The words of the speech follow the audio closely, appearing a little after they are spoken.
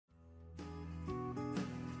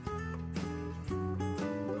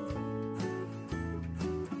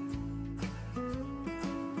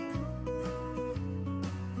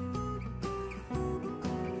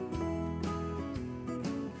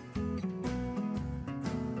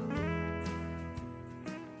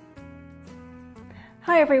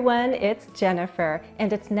Hi everyone, it's Jennifer,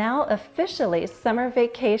 and it's now officially summer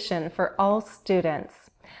vacation for all students.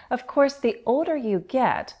 Of course, the older you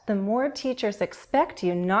get, the more teachers expect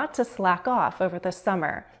you not to slack off over the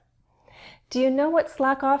summer. Do you know what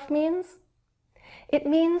slack off means? It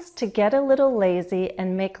means to get a little lazy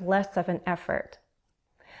and make less of an effort.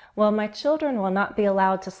 Well, my children will not be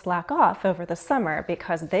allowed to slack off over the summer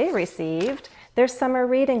because they received their summer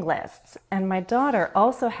reading lists, and my daughter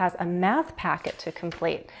also has a math packet to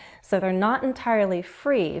complete, so they're not entirely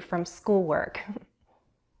free from schoolwork.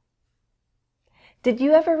 Did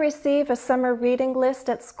you ever receive a summer reading list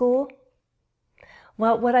at school?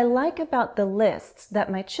 Well, what I like about the lists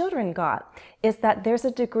that my children got is that there's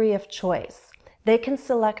a degree of choice. They can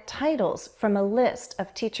select titles from a list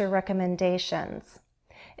of teacher recommendations.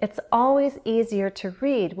 It's always easier to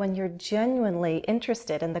read when you're genuinely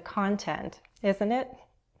interested in the content, isn't it?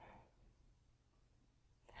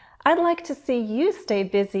 I'd like to see you stay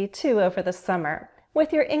busy too over the summer,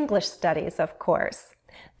 with your English studies, of course.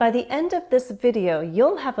 By the end of this video,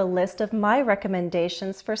 you'll have a list of my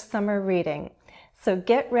recommendations for summer reading, so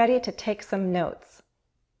get ready to take some notes.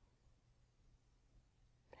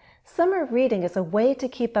 Summer reading is a way to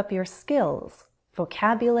keep up your skills,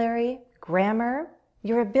 vocabulary, grammar,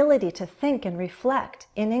 your ability to think and reflect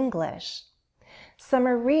in English.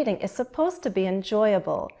 Summer reading is supposed to be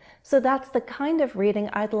enjoyable, so that's the kind of reading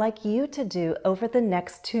I'd like you to do over the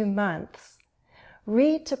next 2 months.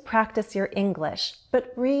 Read to practice your English,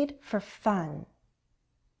 but read for fun.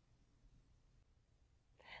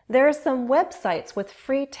 There are some websites with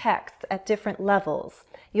free texts at different levels.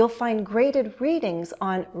 You'll find graded readings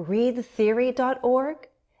on readtheory.org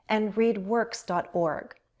and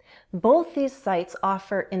readworks.org. Both these sites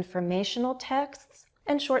offer informational texts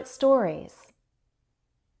and short stories.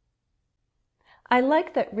 I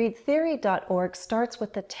like that readtheory.org starts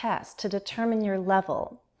with the test to determine your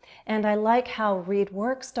level, and I like how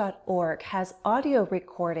readworks.org has audio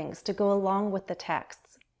recordings to go along with the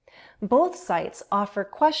texts. Both sites offer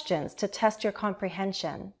questions to test your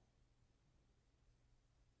comprehension.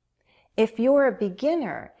 If you're a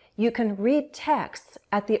beginner, you can read texts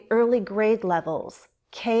at the early grade levels,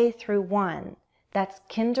 K through 1, that's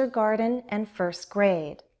kindergarten and first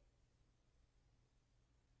grade.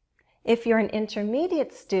 If you're an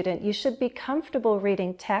intermediate student, you should be comfortable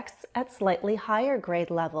reading texts at slightly higher grade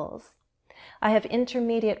levels. I have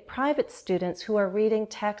intermediate private students who are reading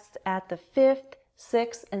texts at the 5th,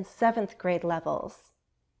 6th, and 7th grade levels.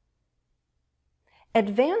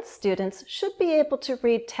 Advanced students should be able to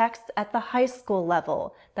read texts at the high school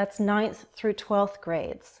level, that's 9th through 12th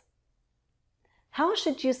grades. How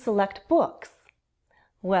should you select books?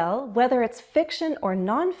 Well, whether it's fiction or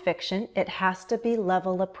nonfiction, it has to be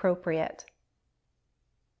level appropriate.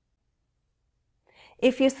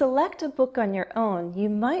 If you select a book on your own, you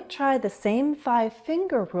might try the same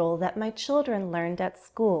 5-finger rule that my children learned at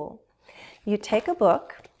school. You take a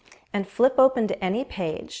book and flip open to any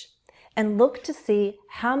page and look to see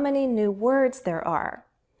how many new words there are.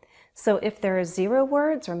 So if there are 0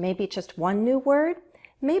 words or maybe just 1 new word,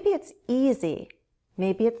 maybe it's easy.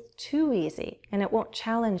 Maybe it's too easy and it won't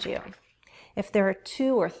challenge you. If there are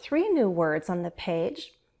 2 or 3 new words on the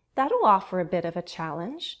page, that'll offer a bit of a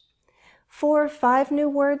challenge. 4 or 5 new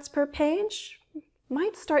words per page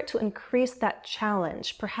might start to increase that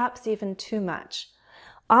challenge, perhaps even too much.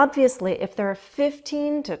 Obviously, if there are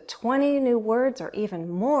 15 to 20 new words or even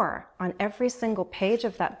more on every single page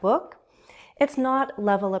of that book, it's not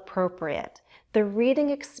level appropriate. The reading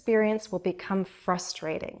experience will become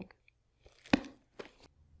frustrating.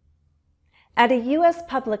 At a U.S.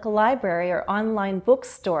 public library or online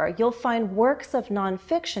bookstore, you'll find works of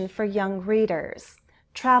nonfiction for young readers.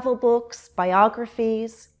 Travel books,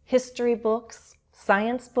 biographies, history books,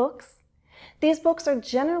 science books. These books are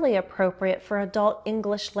generally appropriate for adult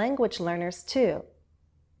English language learners too.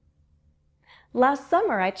 Last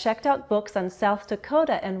summer, I checked out books on South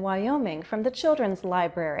Dakota and Wyoming from the Children's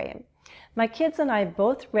Library. My kids and I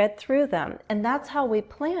both read through them, and that's how we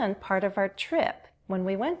planned part of our trip. When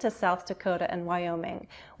we went to South Dakota and Wyoming,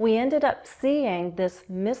 we ended up seeing this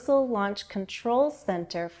missile launch control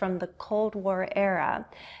center from the Cold War era,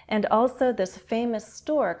 and also this famous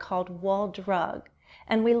store called Wall Drug.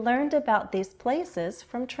 And we learned about these places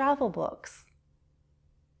from travel books.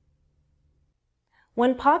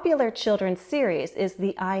 One popular children's series is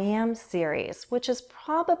the I Am series, which is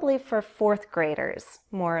probably for 4th graders,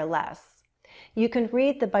 more or less. You can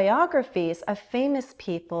read the biographies of famous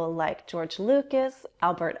people like George Lucas,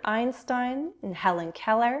 Albert Einstein, and Helen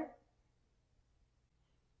Keller.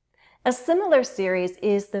 A similar series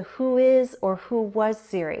is the Who Is or Who Was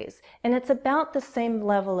series, and it's about the same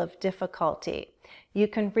level of difficulty. You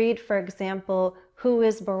can read, for example, Who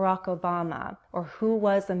is Barack Obama? Or Who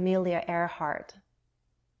was Amelia Earhart?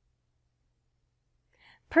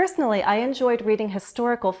 Personally, I enjoyed reading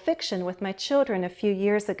historical fiction with my children a few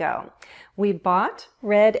years ago. We bought,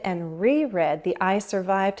 read, and reread the I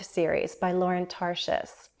Survived series by Lauren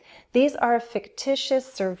Tarshish. These are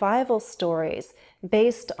fictitious survival stories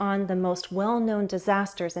based on the most well-known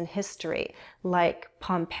disasters in history, like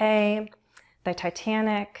Pompeii, the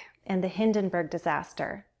Titanic, and the Hindenburg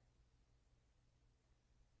disaster.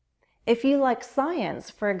 If you like science,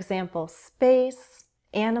 for example, space,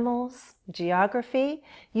 animals, geography,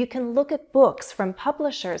 you can look at books from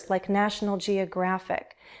publishers like National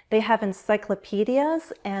Geographic. They have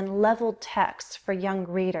encyclopedias and leveled texts for young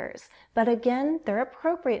readers, but again, they're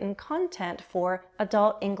appropriate in content for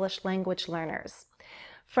adult English language learners.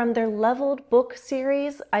 From their leveled book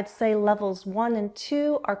series, I'd say levels 1 and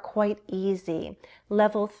 2 are quite easy.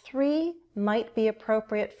 Level 3 might be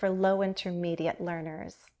appropriate for low intermediate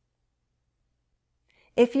learners.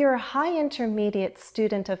 If you're a high intermediate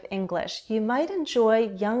student of English, you might enjoy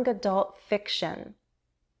young adult fiction.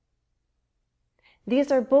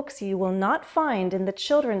 These are books you will not find in the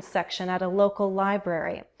children's section at a local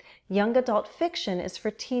library. Young adult fiction is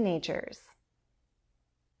for teenagers.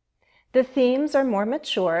 The themes are more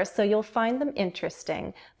mature, so you'll find them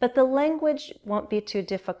interesting, but the language won't be too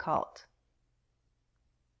difficult.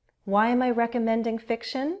 Why am I recommending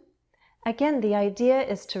fiction? Again, the idea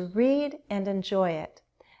is to read and enjoy it.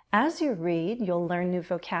 As you read, you'll learn new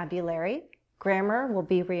vocabulary, grammar will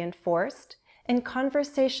be reinforced, and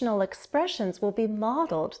conversational expressions will be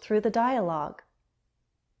modeled through the dialogue.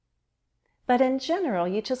 But in general,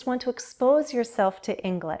 you just want to expose yourself to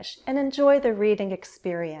English and enjoy the reading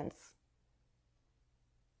experience.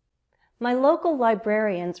 My local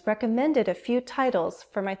librarians recommended a few titles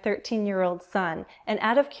for my 13-year-old son, and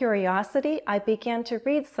out of curiosity, I began to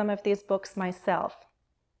read some of these books myself.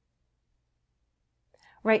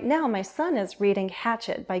 Right now, my son is reading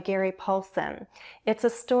Hatchet by Gary Paulson. It's a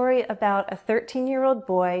story about a 13-year-old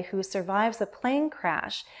boy who survives a plane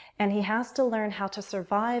crash, and he has to learn how to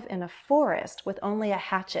survive in a forest with only a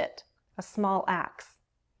hatchet, a small axe.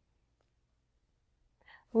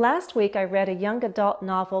 Last week, I read a young adult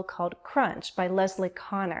novel called Crunch by Leslie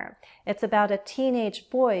Connor. It's about a teenage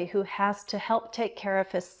boy who has to help take care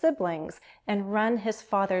of his siblings and run his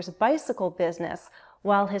father's bicycle business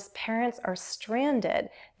while his parents are stranded.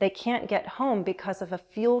 They can't get home because of a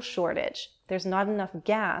fuel shortage. There's not enough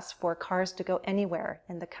gas for cars to go anywhere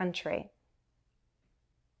in the country.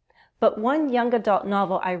 But one young adult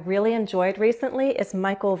novel I really enjoyed recently is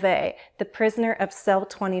Michael Vey, The Prisoner of Cell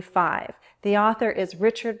 25. The author is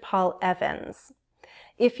Richard Paul Evans.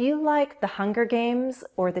 If you like The Hunger Games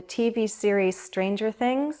or the TV series Stranger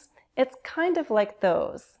Things, it's kind of like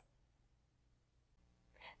those.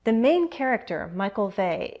 The main character, Michael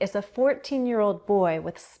Vey, is a 14-year-old boy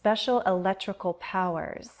with special electrical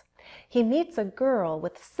powers. He meets a girl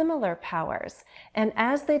with similar powers, and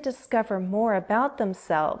as they discover more about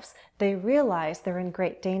themselves, they realize they're in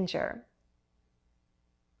great danger.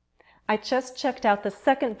 I just checked out the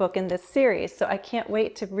second book in this series, so I can't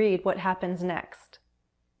wait to read what happens next.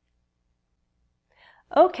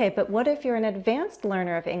 Okay, but what if you're an advanced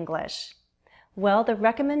learner of English? Well, the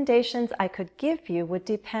recommendations I could give you would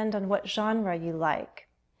depend on what genre you like.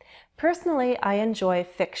 Personally, I enjoy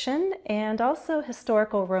fiction and also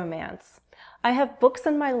historical romance. I have books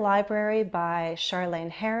in my library by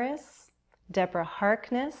Charlene Harris, Deborah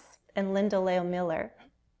Harkness, and Linda Leo Miller.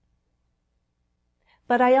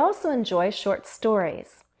 But I also enjoy short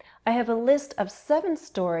stories. I have a list of 7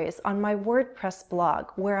 stories on my WordPress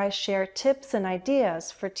blog where I share tips and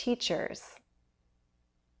ideas for teachers.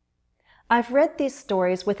 I've read these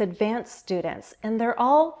stories with advanced students, and they're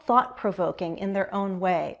all thought-provoking in their own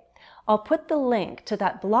way. I'll put the link to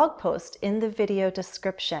that blog post in the video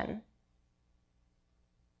description.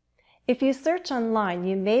 If you search online,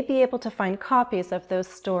 you may be able to find copies of those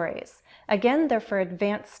stories. Again, they're for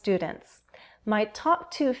advanced students. My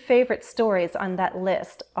top 2 favorite stories on that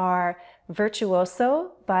list are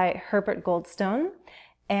Virtuoso by Herbert Goldstone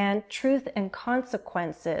and Truth and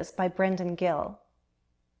Consequences by Brendan Gill.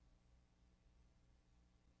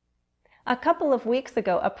 A couple of weeks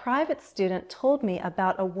ago, a private student told me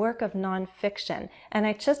about a work of nonfiction, and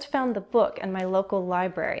I just found the book in my local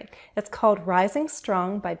library. It's called Rising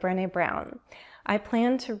Strong by Brené Brown. I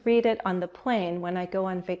plan to read it on the plane when I go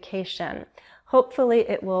on vacation. Hopefully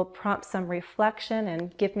it will prompt some reflection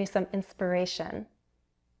and give me some inspiration.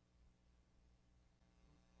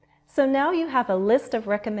 So now you have a list of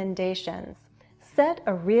recommendations. Set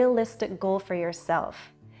a realistic goal for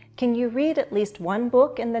yourself. Can you read at least 1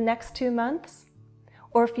 book in the next 2 months?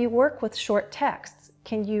 Or if you work with short texts,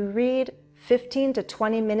 can you read 15 to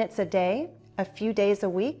 20 minutes a day, a few days a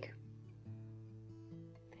week?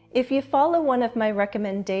 If you follow one of my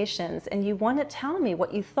recommendations and you want to tell me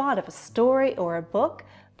what you thought of a story or a book,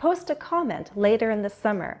 post a comment later in the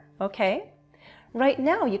summer, okay? Right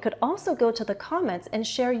now, you could also go to the comments and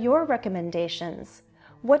share your recommendations.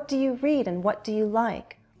 What do you read and what do you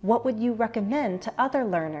like? What would you recommend to other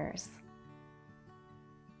learners?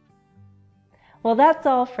 Well, that's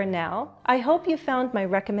all for now. I hope you found my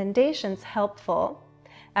recommendations helpful.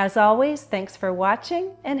 As always, thanks for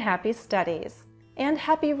watching and happy studies. And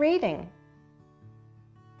happy reading!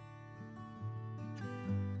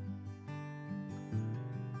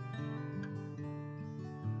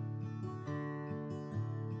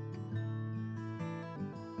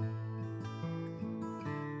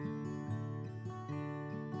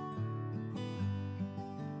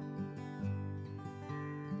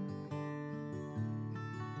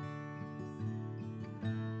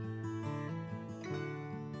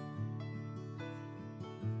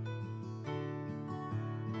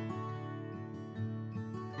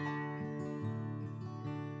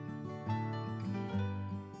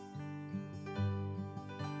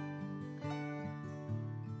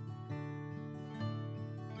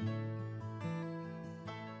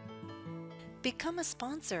 Become a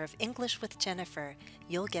sponsor of English with Jennifer.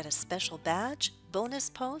 You'll get a special badge, bonus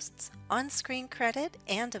posts, on-screen credit,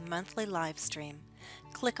 and a monthly live stream.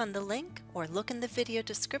 Click on the link or look in the video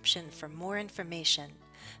description for more information.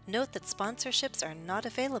 Note that sponsorships are not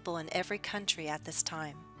available in every country at this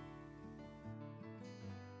time.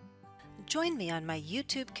 Join me on my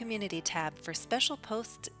YouTube community tab for special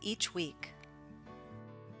posts each week.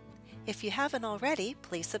 If you haven't already,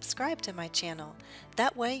 please subscribe to my channel.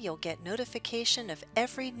 That way you'll get notification of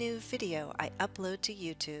every new video I upload to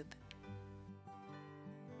YouTube.